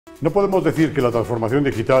No podemos decir que la transformación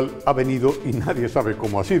digital ha venido y nadie sabe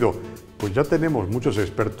cómo ha sido, pues ya tenemos muchos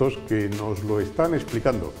expertos que nos lo están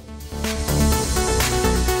explicando.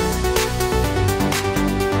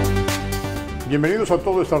 Bienvenidos a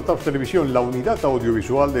TodoStartups Televisión, la unidad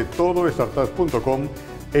audiovisual de TodoStartups.com,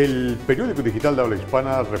 el periódico digital de habla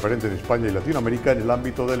hispana referente en España y Latinoamérica en el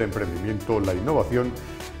ámbito del emprendimiento, la innovación,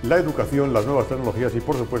 la educación, las nuevas tecnologías y,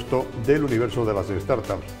 por supuesto, del universo de las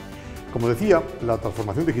startups. Como decía, la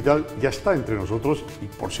transformación digital ya está entre nosotros y,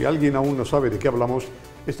 por si alguien aún no sabe de qué hablamos,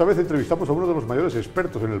 esta vez entrevistamos a uno de los mayores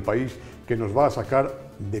expertos en el país que nos va a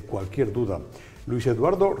sacar de cualquier duda. Luis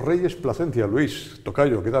Eduardo Reyes Plasencia. Luis,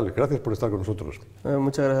 tocayo, ¿qué tal? Gracias por estar con nosotros.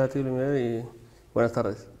 Muchas gracias a ti, Miguel, y buenas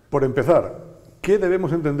tardes. Por empezar, ¿qué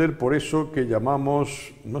debemos entender por eso que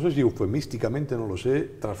llamamos, no sé si eufemísticamente, no lo sé,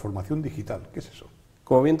 transformación digital? ¿Qué es eso?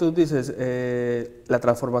 Como bien tú dices, la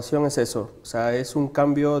transformación es eso, o sea, es un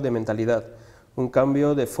cambio de mentalidad, un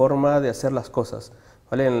cambio de forma de hacer las cosas,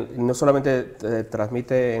 ¿vale? No solamente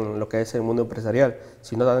transmite en lo que es el mundo empresarial,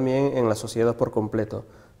 sino también en la sociedad por completo.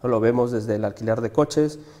 Lo vemos desde el alquiler de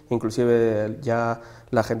coches, inclusive ya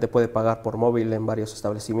la gente puede pagar por móvil en varios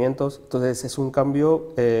establecimientos, entonces es un cambio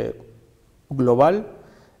global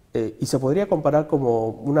y se podría comparar como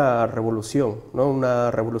una revolución, ¿no?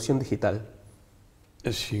 Una revolución digital.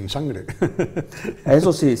 Sin sangre.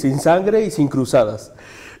 Eso sí, sin sangre y sin cruzadas.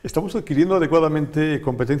 ¿Estamos adquiriendo adecuadamente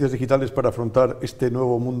competencias digitales para afrontar este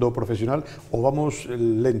nuevo mundo profesional o vamos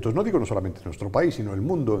lentos? No digo no solamente en nuestro país, sino el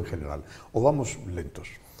mundo en general. ¿O vamos lentos?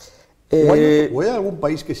 ¿O hay algún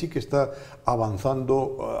país que sí que está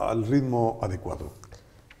avanzando al ritmo adecuado?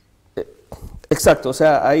 Exacto, o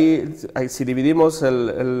sea, si dividimos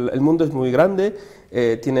el mundo es muy grande,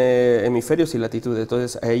 tiene hemisferios y latitudes,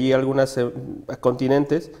 entonces hay algunos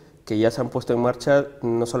continentes que ya se han puesto en marcha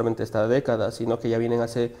no solamente esta década, sino que ya vienen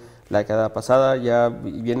hace la década pasada, ya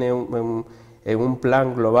viene en un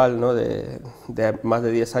plan global, ¿no? de más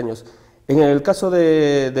de 10 años. En el caso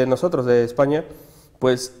de nosotros, de España,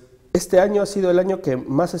 pues este año ha sido el año que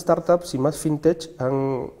más startups y más fintech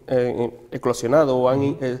han eclosionado o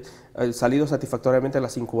han salido satisfactoriamente a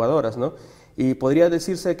las incubadoras, ¿no? Y podría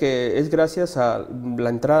decirse que es gracias a la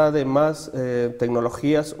entrada de más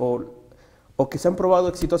tecnologías o que se han probado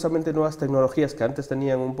exitosamente nuevas tecnologías que antes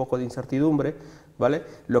tenían un poco de incertidumbre, ¿vale?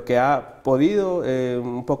 Lo que ha podido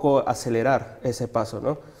un poco acelerar ese paso,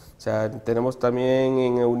 ¿no? O sea, tenemos también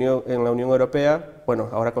en la Unión Europea, bueno,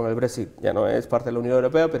 ahora con el Brexit ya no es parte de la Unión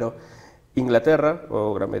Europea, pero Inglaterra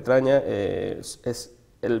o Gran Bretaña es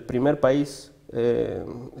el primer país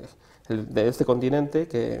de este continente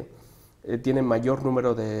que tiene mayor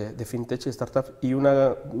número de fintech y startups, y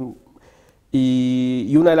una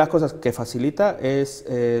de las cosas que facilita es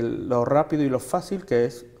lo rápido y lo fácil que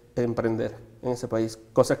es emprender en ese país,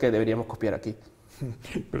 cosa que deberíamos copiar aquí.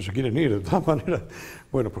 Pero se quieren ir, de todas maneras.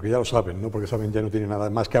 Bueno, porque ya lo saben, ¿no? Porque saben ya no tienen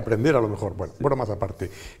nada más que aprender a lo mejor. Bueno, más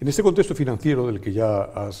aparte. En este contexto financiero del que ya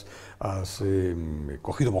has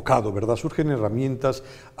cogido bocado, ¿verdad? Surgen herramientas,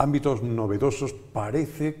 ámbitos novedosos.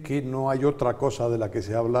 Parece que no hay otra cosa de la que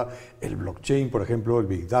se habla. El blockchain, por ejemplo, el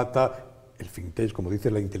big data, el fintech, como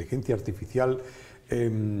dice, la inteligencia artificial.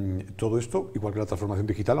 Todo esto, igual que la transformación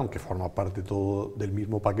digital, aunque forma parte todo del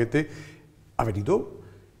mismo paquete, ha venido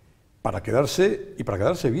para quedarse y para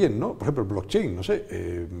quedarse bien, ¿no? Por ejemplo, el blockchain, no sé,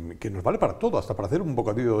 que nos vale para todo, hasta para hacer un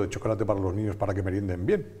bocadillo de chocolate para los niños para que merienden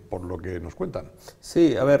bien, por lo que nos cuentan.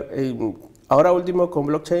 Sí, a ver, ahora último con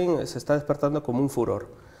blockchain se está despertando como un furor,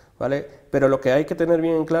 ¿vale? Pero lo que hay que tener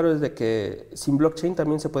bien en claro es de que sin blockchain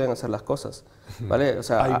también se pueden hacer las cosas, ¿vale? O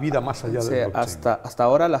sea, hay vida más allá del blockchain. Hasta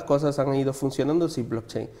ahora las cosas han ido funcionando sin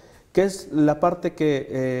blockchain. ¿Qué es la parte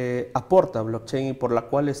que aporta blockchain y por la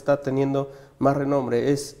cual está teniendo más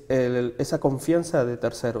renombre? Es esa confianza de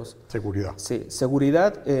terceros. Seguridad. Sí,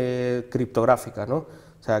 seguridad criptográfica, ¿no?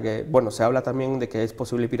 O sea que, bueno, se habla también de que es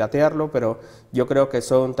posible piratearlo, pero yo creo que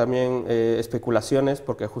son también especulaciones,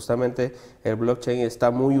 porque justamente el blockchain está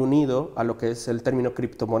muy unido a lo que es el término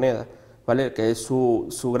criptomoneda, ¿vale? Que es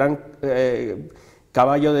su gran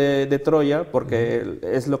caballo de Troya, porque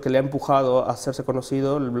es lo que le ha empujado a hacerse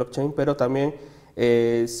conocido el blockchain, pero también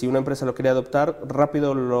si una empresa lo quiere adoptar,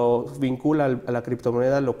 rápido lo vincula a la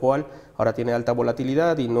criptomoneda, lo cual ahora tiene alta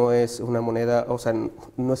volatilidad y no es una moneda, o sea,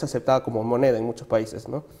 no es aceptada como moneda en muchos países,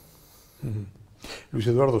 ¿no? Luis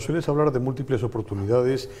Eduardo, sueles hablar de múltiples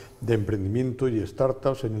oportunidades de emprendimiento y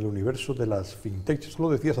startups en el universo de las fintechs. Eso lo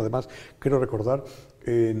decías, además, quiero recordar,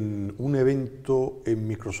 en un evento en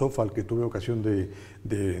Microsoft al que tuve ocasión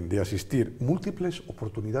de asistir. Múltiples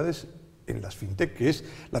oportunidades en las fintech, que es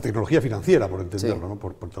la tecnología financiera, por entenderlo, sí, ¿no?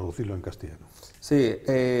 por traducirlo en castellano. Sí,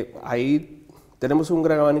 ahí tenemos un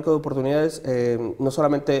gran abanico de oportunidades, no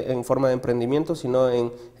solamente en forma de emprendimiento, sino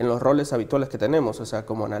en los roles habituales que tenemos, o sea,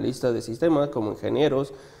 como analistas de sistemas, como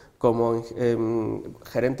ingenieros, como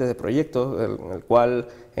gerentes de proyectos, el cual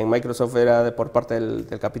en Microsoft era por parte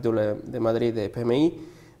del capítulo de Madrid de PMI.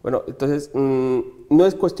 Bueno, entonces no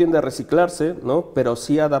es cuestión de reciclarse, ¿no? Pero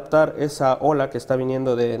sí adaptar esa ola que está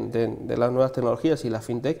viniendo de las nuevas tecnologías y la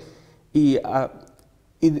fintech y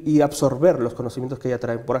absorber los conocimientos que ya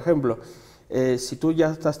traen. Por ejemplo, si tú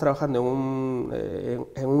ya estás trabajando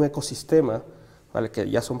en un ecosistema, ¿vale? Que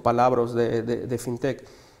ya son palabras de fintech,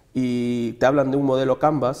 y te hablan de un modelo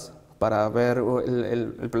Canvas para ver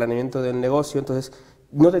el planeamiento del negocio, entonces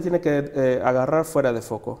no te tiene que agarrar fuera de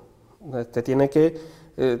foco, te tiene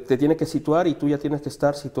que situar y tú ya tienes que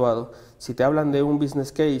estar situado. Si te hablan de un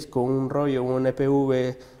business case con un rollo, un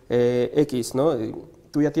EPV X, ¿no?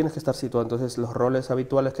 Tú ya tienes que estar situado, entonces los roles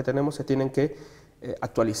habituales que tenemos se tienen que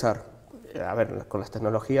actualizar. A ver, con las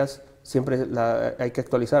tecnologías siempre hay que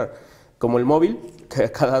actualizar. Como el móvil,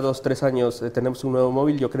 que cada 2-3 años tenemos un nuevo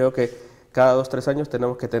móvil, yo creo que cada 2-3 años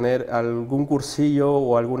tenemos que tener algún cursillo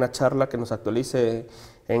o alguna charla que nos actualice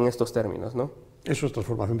en estos términos, ¿no? Eso es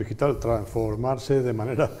transformación digital, transformarse de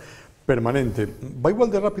manera permanente. ¿Va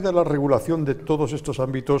igual de rápida la regulación de todos estos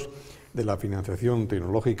ámbitos de la financiación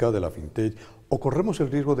tecnológica, de la fintech, o corremos el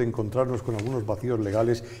riesgo de encontrarnos con algunos vacíos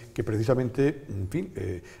legales que precisamente, en fin,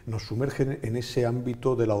 nos sumergen en ese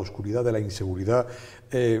ámbito de la oscuridad, de la inseguridad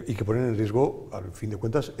y que ponen en riesgo, al fin de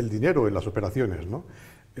cuentas, el dinero en las operaciones, ¿no?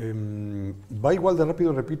 ¿Va igual de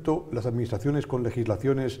rápido, repito, las administraciones con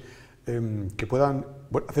legislaciones que puedan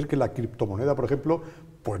hacer que la criptomoneda, por ejemplo,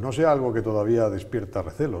 pues no sea algo que todavía despierta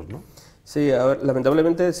recelos, ¿no? Sí, a ver,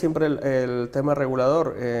 lamentablemente siempre el tema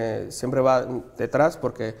regulador siempre va detrás,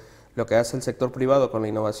 porque lo que hace el sector privado con la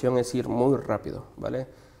innovación es ir muy rápido, ¿vale?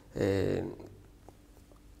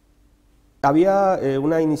 Había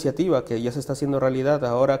una iniciativa que ya se está haciendo realidad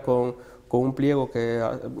ahora con un pliego que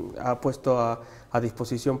ha puesto a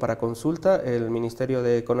disposición para consulta el Ministerio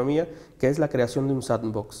de Economía, que es la creación de un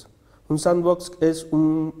sandbox. Un sandbox es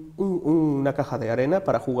una caja de arena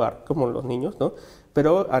para jugar, como los niños, ¿no?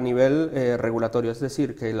 Pero a nivel regulatorio, es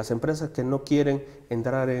decir, que las empresas que no quieren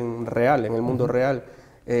entrar en el mundo real,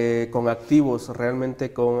 con activos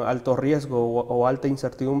realmente con alto riesgo o alta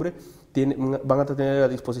incertidumbre, van a tener a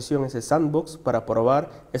disposición ese sandbox para probar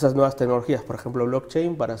esas nuevas tecnologías, por ejemplo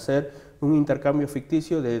blockchain, para hacer un intercambio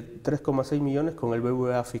ficticio de 3,6 millones con el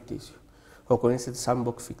BBVA ficticio o con ese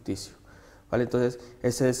sandbox ficticio, ¿vale? Entonces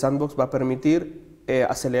ese sandbox va a permitir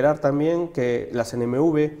acelerar también que las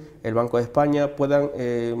NMV, el Banco de España, puedan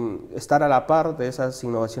estar a la par de esas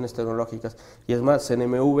innovaciones tecnológicas. Y es más,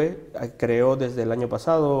 CNMV creó desde el año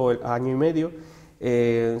pasado, año y medio,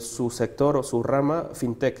 su sector o su rama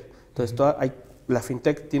Fintech. Entonces, la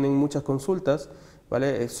Fintech tienen muchas consultas,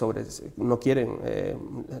 ¿vale? No quieren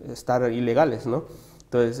estar ilegales, ¿no?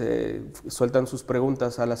 Entonces, sueltan sus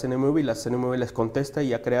preguntas a la CNMV y la CNMV les contesta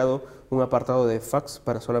y ha creado un apartado de fax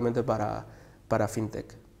solamente para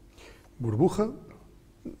Fintech. ¿Burbuja?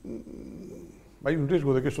 ¿Hay un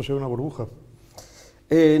riesgo de que esto sea una burbuja?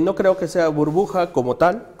 No creo que sea burbuja como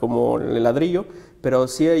tal, como el ladrillo, pero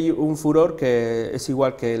sí hay un furor que es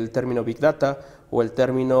igual que el término Big Data o el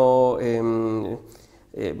término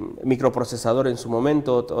microprocesador en su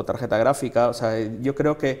momento o tarjeta gráfica. O sea, yo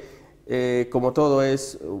creo que como todo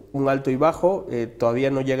es un alto y bajo,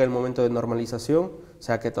 todavía no llega el momento de normalización, o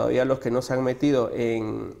sea que todavía los que no se han metido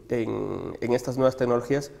en estas nuevas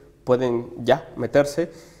tecnologías pueden ya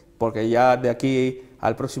meterse, porque ya de aquí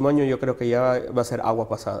al próximo año yo creo que ya va a ser agua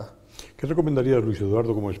pasada. ¿Qué recomendarías, Luis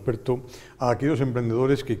Eduardo, como experto, a aquellos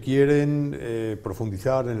emprendedores que quieren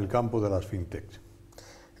profundizar en el campo de las fintechs?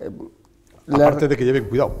 Aparte de que lleven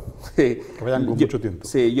cuidado, sí, que vayan con mucho tiempo.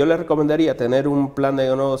 Sí, yo les recomendaría tener un plan de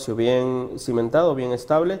negocio bien cimentado, bien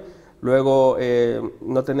estable, luego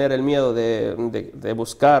no tener el miedo de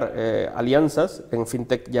buscar alianzas en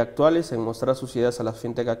fintech ya actuales, en mostrar sus ideas a las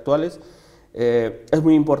fintech actuales. Es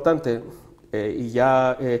muy importante y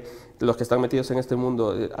ya los que están metidos en este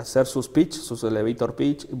mundo, hacer sus pitch, sus elevator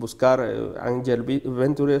pitch, buscar angel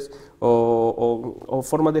ventures o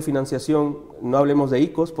formas de financiación. No hablemos de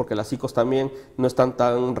ICOs, porque las ICOs también no están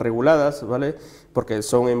tan reguladas, ¿vale? Porque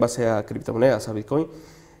son en base a criptomonedas, a Bitcoin.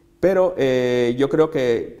 Pero yo creo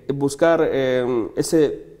que buscar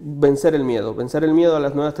vencer el miedo a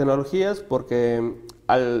las nuevas tecnologías, porque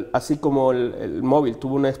así como el móvil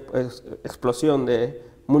tuvo una explosión de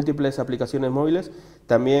múltiples aplicaciones móviles,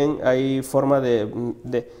 también hay forma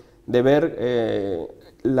de ver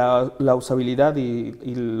la usabilidad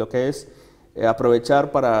y lo que es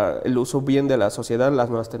aprovechar para el uso bien de la sociedad las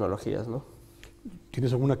nuevas tecnologías, ¿no?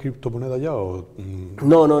 ¿Tienes alguna criptomoneda ya? O?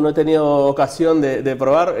 No he tenido ocasión de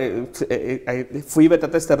probar. Fui beta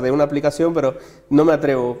tester de una aplicación, pero no me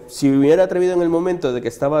atrevo. Si me hubiera atrevido en el momento de que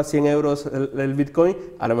estaba a 100 euros el Bitcoin,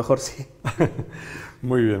 a lo mejor sí.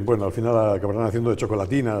 Muy bien, bueno, al final acabarán haciendo de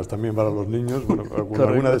chocolatinas también para los niños, bueno,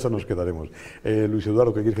 alguna de esas nos quedaremos. Luis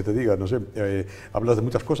Eduardo, ¿qué quieres que te diga? No sé, hablas de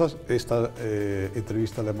muchas cosas, esta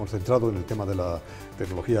entrevista la hemos centrado en el tema de la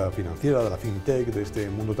tecnología financiera, de la Fintech, de este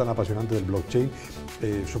mundo tan apasionante del blockchain.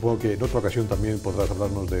 Supongo que en otra ocasión también podrás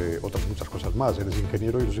hablarnos de otras muchas cosas más. Eres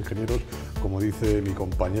ingeniero y los ingenieros, como dice mi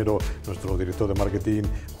compañero, nuestro director de marketing,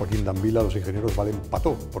 Joaquín Dambila, los ingenieros valen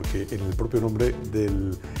pató, porque en el propio nombre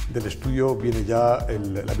del estudio viene ya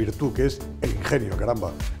la virtud, que es el ingenio,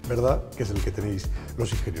 caramba, ¿verdad? Que es el que tenéis los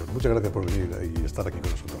ingenieros. Muchas gracias por venir y estar aquí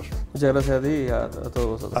con nosotros. Muchas gracias a ti y a todos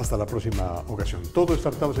vosotros. Hasta la próxima ocasión.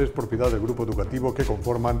 TodoStartups es propiedad del grupo educativo que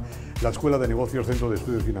conforman la Escuela de Negocios, Centro de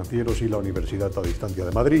Estudios Financieros y la Universidad a Distancia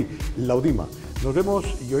de Madrid, la UDIMA. Nos vemos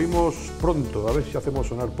y oímos pronto, a ver si hacemos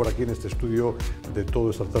sonar por aquí en este estudio de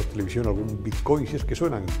TodoStartups Televisión algún Bitcoin, si es que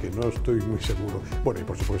suenan, que no estoy muy seguro. Bueno, y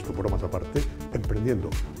por supuesto, bromas aparte, emprendiendo,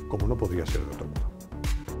 como no podría ser de otro modo.